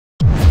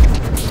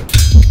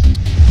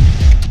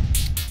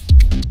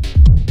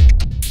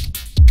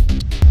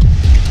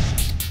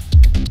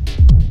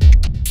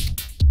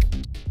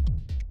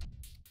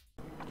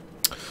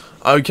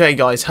Okay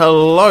guys,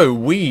 hello!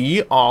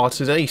 We are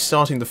today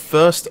starting the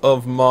first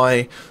of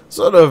my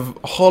sort of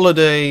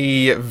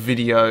holiday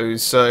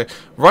videos. So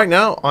right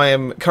now I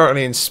am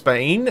currently in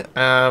Spain.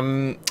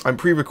 I'm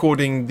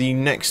pre-recording the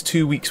next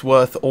 2 weeks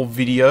worth of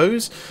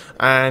videos,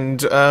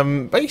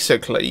 and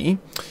basically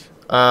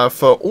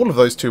for all of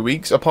those 2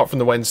 weeks, apart from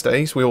the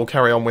Wednesdays, we will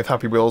carry on with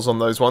Happy Wheels on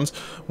those ones.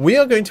 We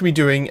are going to be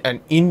doing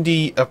an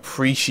indie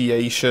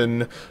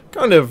appreciation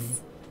kind of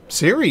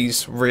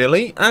series,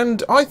 really,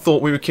 and I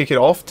thought we would kick it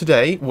off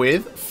today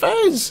with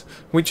FEZZED,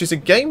 which is a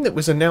game that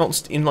was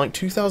announced in like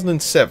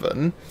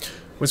 2007,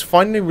 was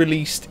finally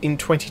released in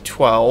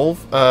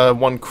 2012,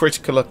 won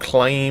critical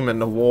acclaim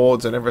and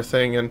awards and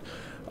everything, and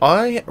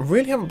I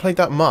really haven't played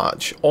that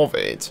much of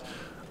it,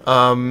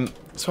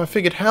 so I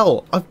figured,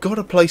 hell, I've got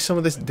to play some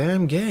of this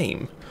damn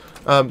game.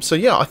 So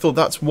yeah, I thought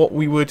that's what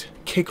we would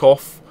kick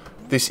off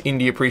this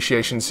indie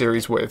appreciation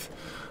series with.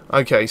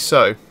 Okay,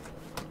 so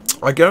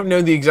I don't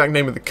know the exact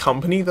name of the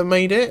company that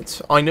made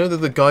it. I know that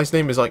the guy's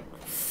name is like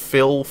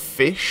Phil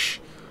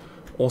Fish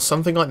or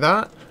something like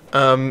that.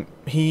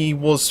 He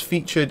was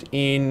featured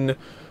in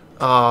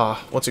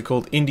what's it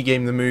called? Indie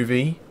Game the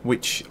Movie,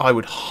 which I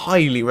would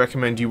highly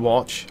recommend you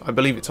watch. I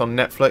believe it's on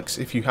Netflix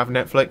if you have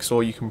Netflix,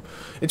 or you can.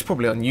 It's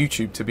probably on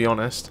YouTube, to be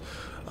honest.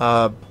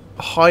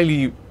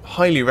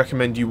 Highly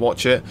recommend you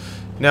watch it.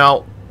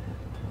 Now,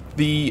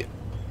 the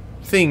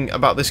thing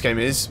about this game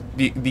is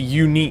the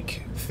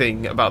unique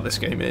thing about this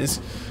game is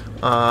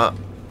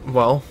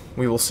well,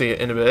 we will see it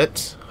in a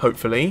bit,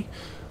 hopefully.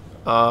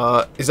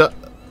 Is that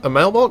a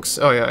mailbox?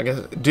 Oh yeah, I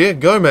guess. Dear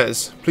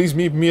Gomez, please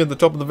meet me at the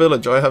top of the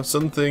village. I have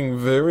something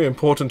very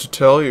important to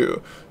tell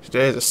you.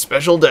 Today is a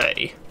special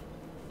day.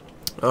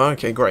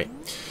 Okay, great.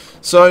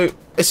 So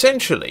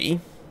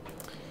essentially,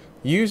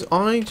 use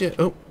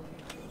oh,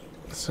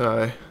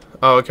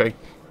 okay,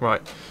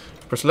 right.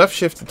 Press left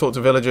shift to talk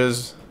to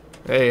villagers.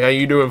 Hey, how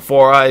you doing,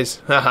 Four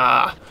Eyes?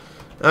 Haha.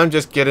 I'm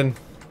just kidding.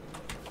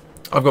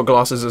 I've got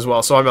glasses as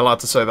well, so I'm allowed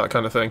to say that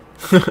kind of thing.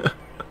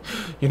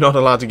 You're not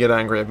allowed to get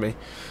angry at me.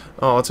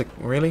 Oh, it's a...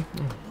 really?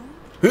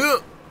 There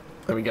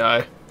we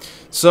go.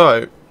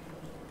 So,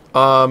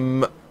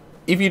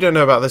 if you don't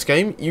know about this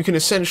game, you can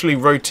essentially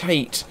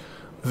rotate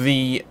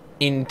the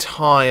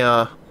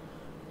entire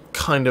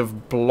kind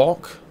of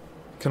block.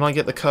 Can I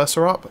get the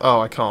cursor up? Oh,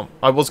 I can't.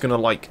 I was gonna,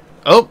 like...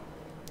 Oh!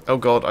 Oh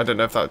god, I don't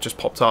know if that just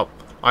popped up.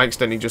 I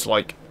accidentally just,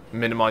 like,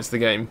 minimized the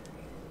game.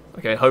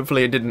 Okay,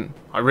 hopefully it didn't.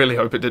 I really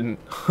hope it didn't.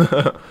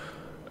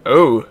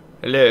 Oh,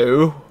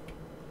 hello.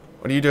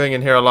 What are you doing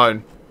in here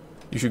alone?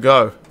 You should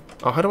go.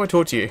 Oh, how do I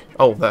talk to you?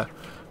 Oh, there.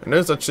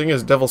 No such thing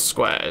as devil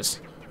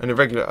squares. And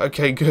irregular.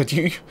 Okay, good.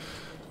 You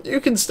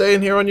can stay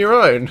in here on your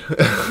own.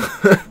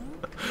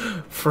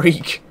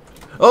 Freak.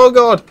 Oh,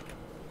 God.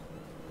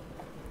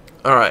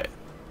 Alright.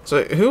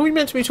 So, who are we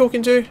meant to be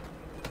talking to?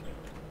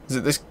 Is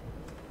it this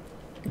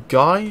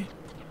guy?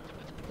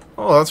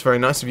 Oh, that's very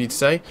nice of you to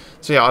say.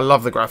 So yeah, I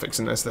love the graphics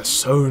in this. They're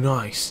so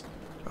nice.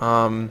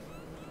 In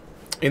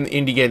the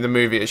Indie Game the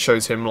Movie, it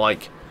shows him,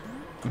 like,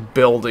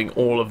 building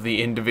all of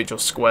the individual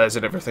squares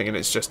and everything, and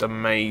it's just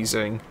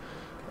amazing.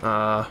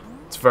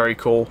 It's very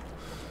cool.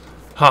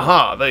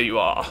 Haha, there you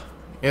are.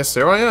 Yes,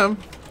 here I am.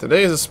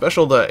 Today is a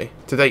special day.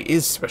 Today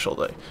is special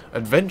day.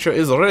 Adventure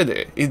is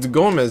ready. It's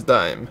Gomez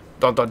time. ...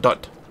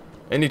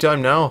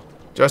 Anytime now.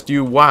 Just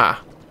you wah.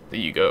 There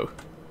you go.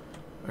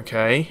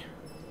 Okay.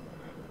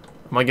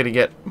 Am I gonna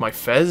get my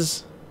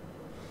fez?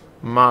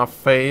 My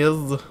fez.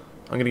 I'm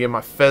gonna get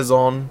my fez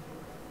on.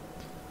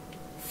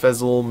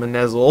 Fezzle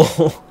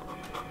Menezzle.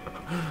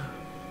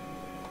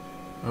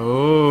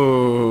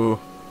 Oh.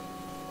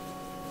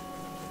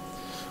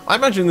 I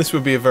imagine this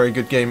would be a very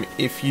good game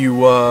if you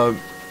were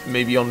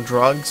maybe on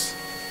drugs.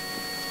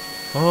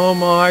 Oh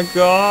my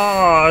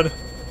god.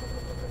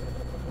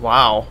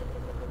 Wow.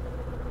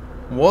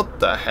 What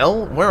the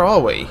hell? Where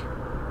are we?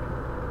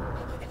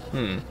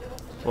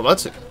 Well,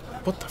 that's it.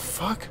 What the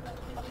fuck?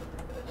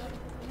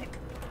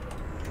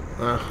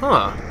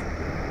 Uh-huh.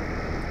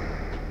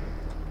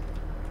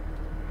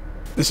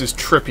 This is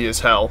trippy as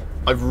hell.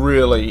 I've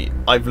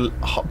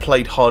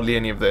played hardly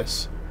any of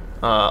this.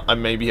 I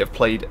maybe have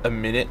played a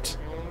minute.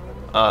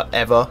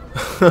 Ever.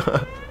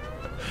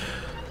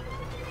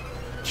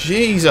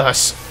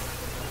 Jesus.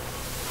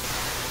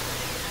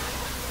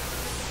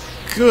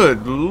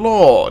 Good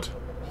lord.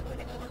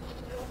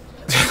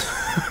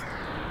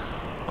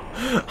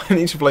 I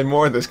need to play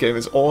more of this game.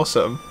 It's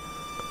awesome.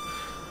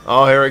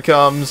 Oh, here it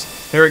comes.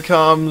 Here it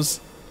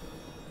comes.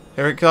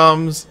 Here it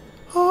comes.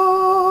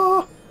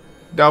 Ah!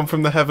 Down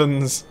from the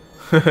heavens.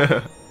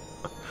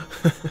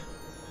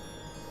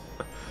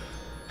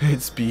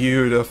 It's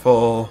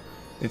beautiful.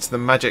 It's the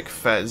magic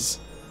fez.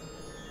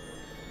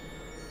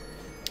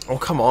 Oh,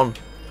 come on.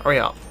 Hurry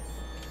up.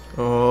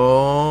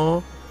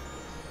 Oh.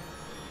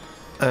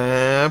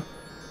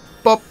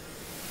 Pop.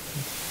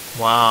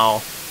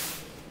 Wow.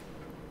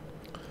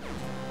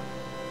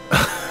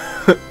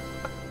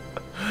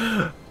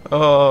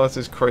 Oh, this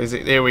is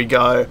crazy. Here we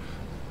go.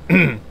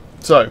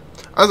 So,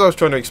 as I was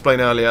trying to explain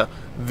earlier,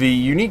 the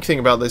unique thing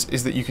about this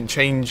is that you can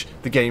change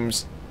the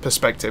game's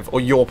perspective,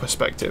 or your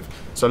perspective.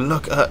 So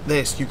look at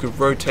this, you could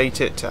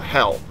rotate it to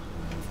hell,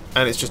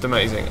 and it's just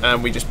amazing.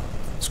 And we just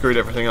screwed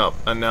everything up,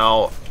 and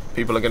now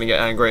people are going to get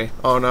angry.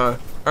 Oh no.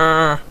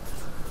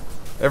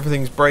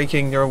 Everything's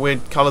breaking, there are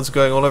weird colours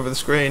going all over the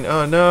screen.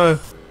 Oh no.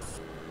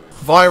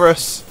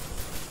 Virus.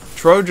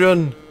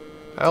 Trojan.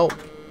 Help.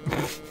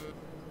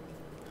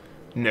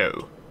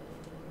 No.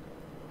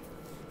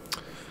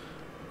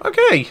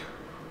 Okay.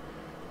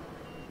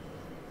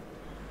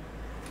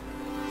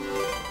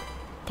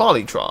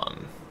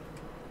 Polytron.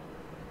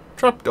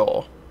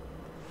 Trapdoor.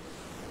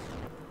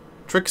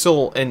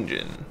 Trixel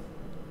engine.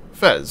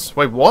 Fez.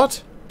 Wait,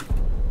 what?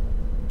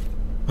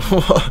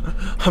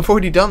 I've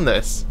already done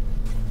this.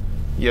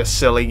 You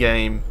silly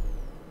game.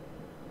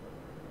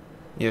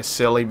 You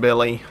silly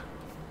Billy.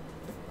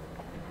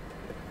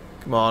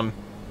 Come on.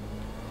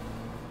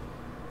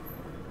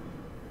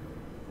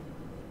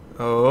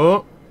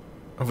 Oh.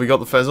 Have we got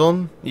the Fez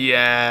on?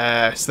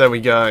 Yes, there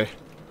we go.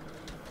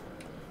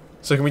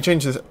 So can we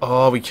change this?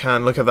 Oh, we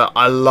can. Look at that.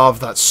 I love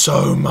that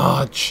so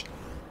much.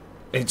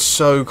 It's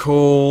so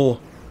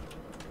cool.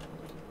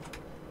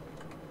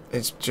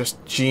 It's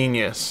just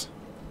genius.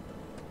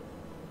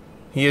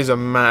 He is a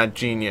mad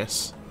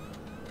genius.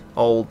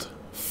 Old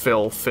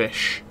Phil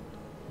Fish.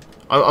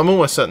 I'm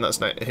almost certain that's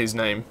his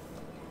name.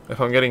 If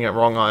I'm getting it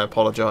wrong, I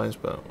apologise,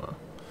 but well,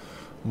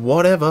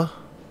 whatever.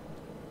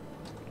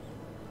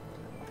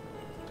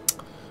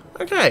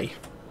 Okay.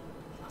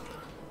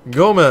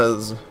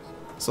 Gomez.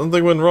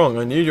 Something went wrong.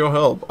 I need your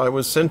help. I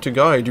was sent to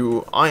guide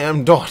you. I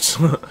am Dot.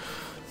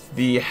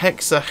 The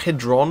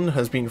hexahedron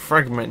has been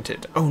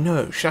fragmented. Oh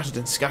no, shattered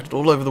and scattered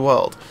all over the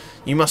world.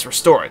 You must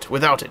restore it.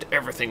 Without it,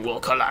 everything will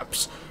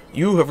collapse.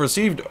 You have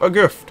received a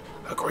gift.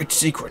 A great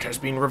secret has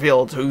been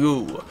revealed to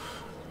you.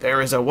 There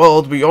is a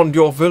world beyond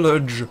your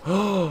village,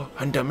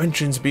 and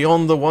dimensions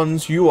beyond the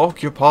ones you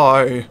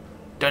occupy.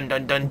 Dun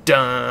dun dun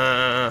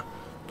dun.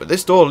 But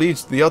this door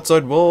leads to the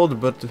outside world,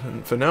 but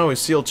for now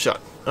is sealed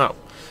shut. Oh.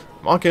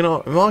 Marking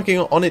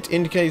on it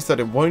indicates that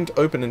it won't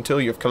open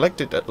until you've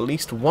collected at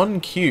least one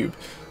cube.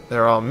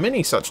 There are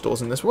many such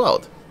doors in this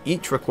world,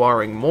 each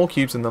requiring more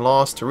cubes than the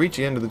last. To reach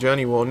the end of the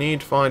journey, we'll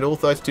need to find all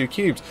 32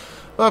 cubes.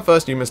 But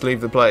first you must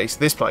leave the place.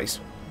 This place.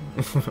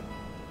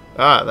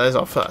 Ah, there's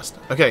our first.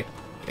 Okay,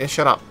 yeah,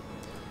 shut up.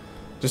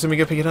 Just let me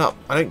go pick it up.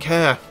 I don't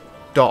care.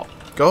 Dot.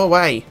 Go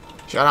away.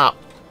 Shut up.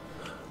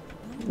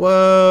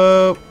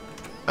 Whoa.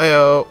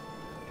 Ayo.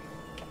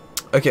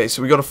 Okay,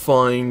 so we gotta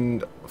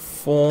find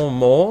 4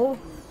 more.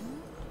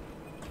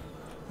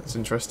 That's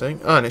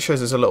interesting. Ah, and it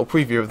shows us a little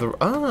preview of the...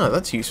 Ah,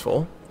 that's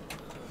useful.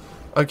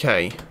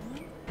 Okay.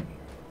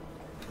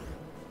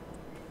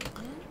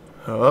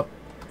 Up.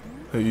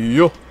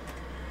 Hey-yo.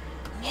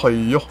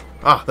 Hey-yo.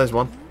 Ah, there's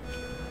one.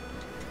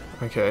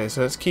 Okay,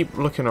 so let's keep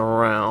looking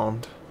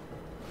around.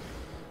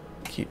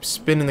 Keep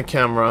spinning the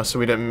camera so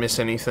we don't miss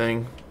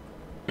anything.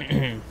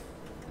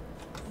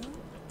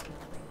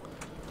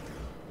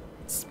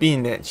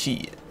 Spin that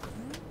shit.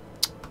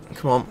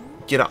 Come on,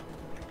 get up.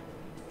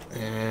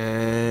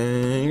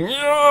 And...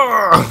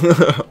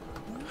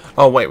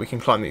 oh wait, we can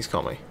climb these,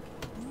 can't we?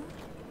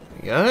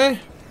 There we go.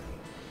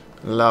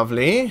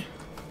 Lovely.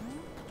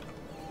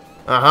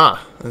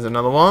 Aha, there's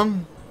another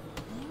one.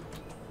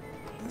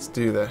 Let's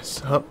do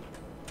this. Up.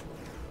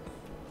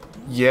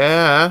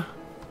 Yeah.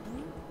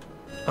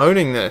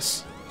 Owning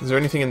this. Is there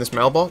anything in this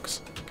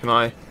mailbox? Can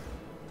I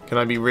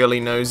be really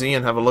nosy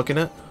and have a look in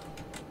it?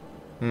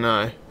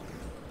 No.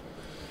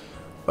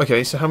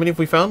 Okay, so how many have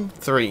we found?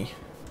 3.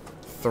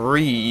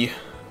 3.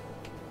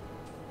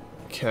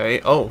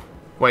 Okay. Oh,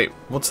 wait.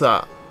 What's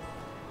that?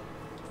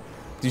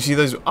 Do you see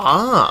those?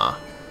 Ah.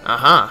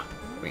 Aha.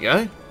 There we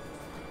go.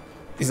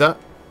 Is that?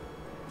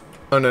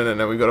 Oh, no, no,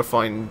 no. We've got to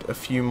find a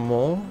few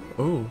more.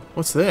 Oh,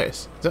 what's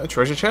this? Is that a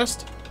treasure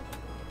chest?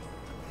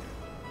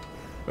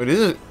 It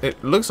is.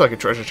 It looks like a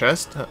treasure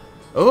chest.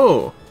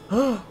 Oh.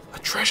 A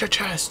treasure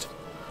chest.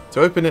 To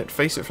open it,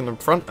 face it from the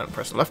front and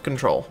press left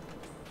control.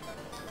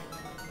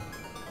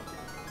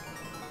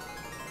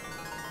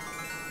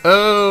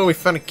 Oh, we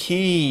found a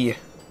key.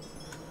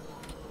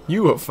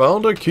 You have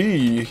found a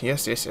key.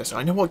 Yes, yes, yes.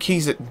 I know what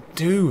keys it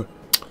do.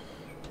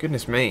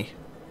 Goodness me.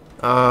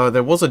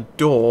 There was a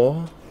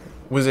door.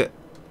 Was it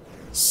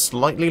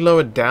slightly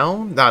lower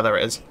down? Ah, there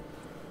it is.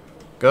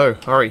 Go,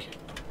 hurry.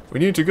 We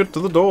need to get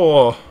to the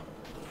door.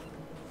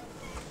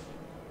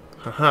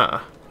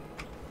 Haha.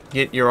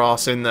 Get your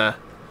ass in there.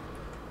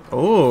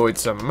 Oh,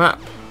 it's a map.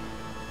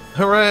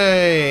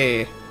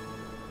 Hooray!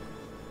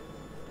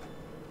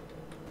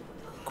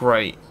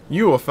 Great.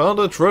 You have found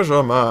a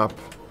treasure map.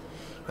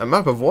 A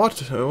map of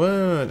what?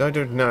 I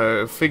don't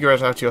know. Figure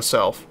it out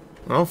yourself.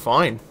 Oh,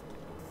 fine.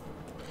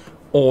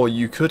 Or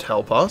you could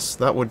help us.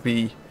 That would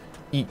be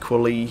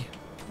equally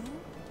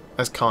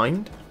as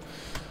kind.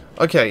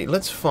 Okay,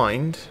 let's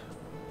find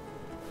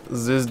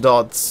these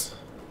dots.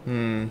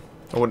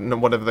 Or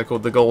whatever they're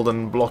called, the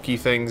golden blocky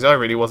things. I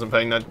really wasn't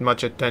paying that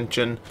much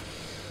attention.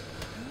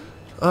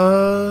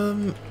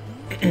 Come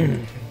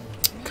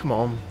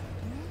on.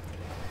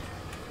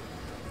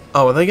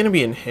 Oh, are they going to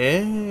be in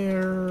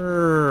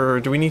here?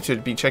 Do we need to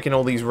be checking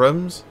all these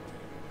rooms?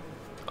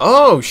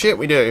 Oh, shit,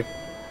 we do.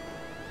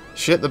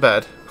 Shit the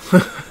bed.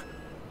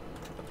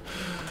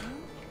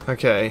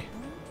 Okay.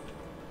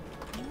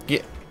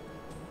 Get.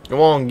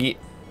 Go on, get.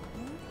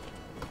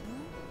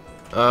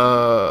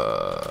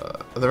 Are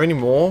there any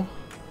more?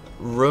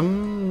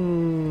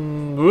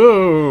 Room?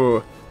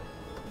 Whoa!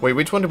 Wait,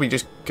 which one did we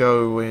just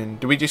go in?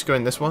 Did we just go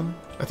in this one?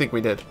 I think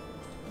we did.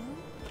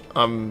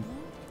 I'm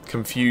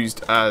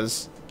confused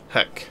as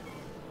heck.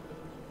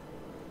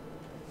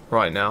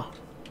 Right now.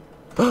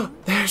 Oh,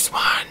 there's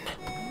one!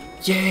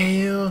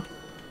 Yeah!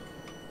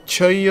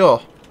 Cheer!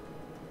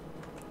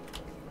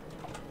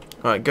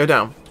 Alright, go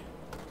down.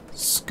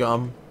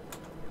 Scum.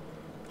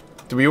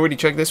 Did we already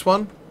check this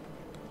one?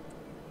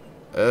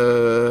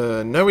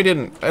 No we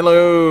didn't.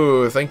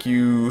 Hello, thank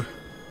you.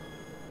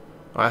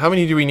 Alright, how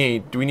many do we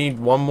need? Do we need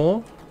one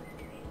more?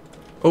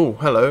 Oh,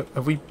 hello.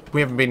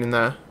 We haven't been in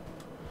there.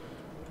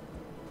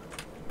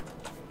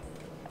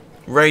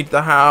 Raid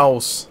the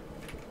house.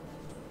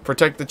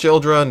 Protect the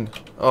children.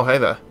 Oh, hey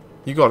there.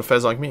 You got a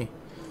fez like me.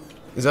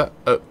 Is that...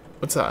 Oh,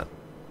 what's that?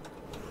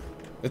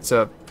 It's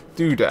a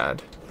doodad.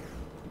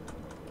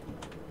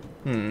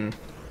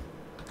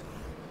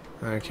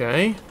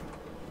 Okay.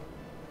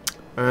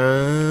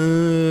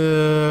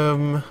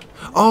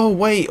 Oh,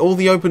 wait. All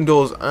the open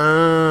doors.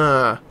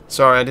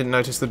 Sorry, I didn't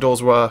notice the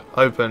doors were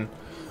open.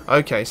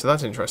 Okay, so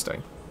that's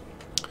interesting.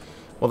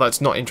 Well,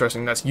 that's not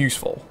interesting. That's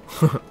useful.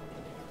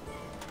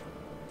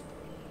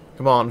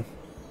 Come on.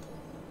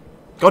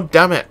 God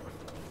damn it.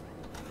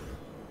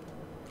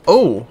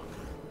 Oh.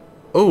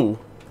 Oh.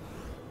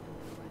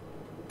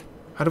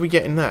 How do we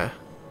get in there?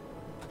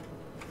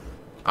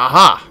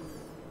 Aha!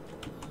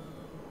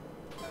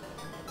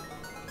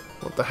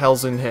 What the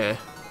hell's in here?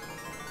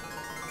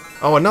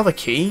 Oh, another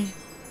key?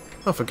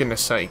 Oh, for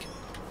goodness sake.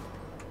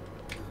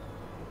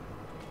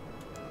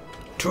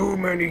 Too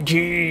many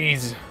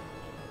keys!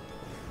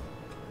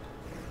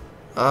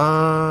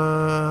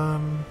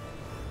 Oh,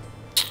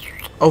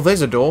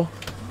 there's a door.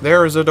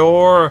 There is a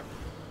door!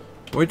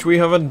 Which we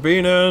haven't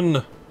been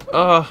in!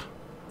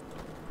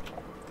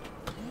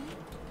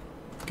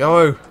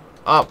 Go!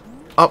 Up!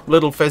 Up,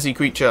 little fezzy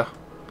creature!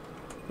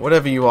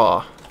 Whatever you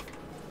are.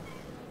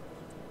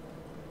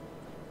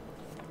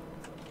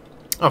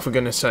 Oh, for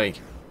goodness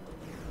sake.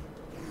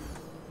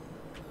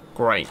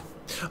 Great.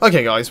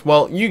 Okay, guys.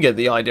 Well, you get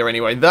the idea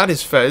anyway. That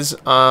is Fez.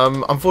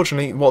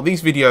 Unfortunately, well,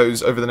 these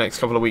videos over the next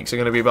couple of weeks are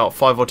going to be about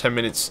 5 or 10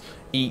 minutes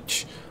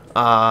each.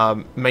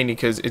 Mainly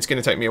because it's going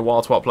to take me a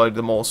while to upload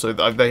them all, so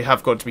they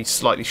have got to be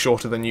slightly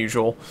shorter than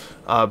usual.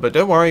 But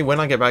don't worry, when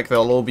I get back,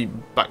 they'll all be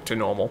back to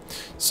normal.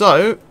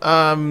 So,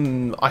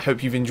 I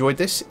hope you've enjoyed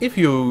this. If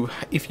you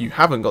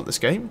haven't got this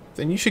game,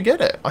 then you should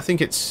get it. I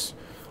think it's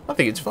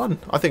fun.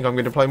 I think I'm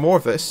going to play more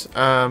of this.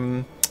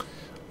 I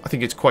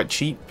think it's quite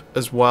cheap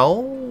as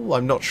well.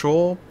 I'm not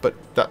sure, but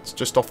that's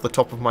just off the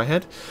top of my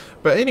head.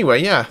 But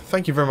anyway, yeah,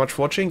 thank you very much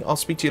for watching. I'll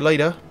speak to you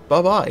later.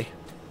 Bye-bye.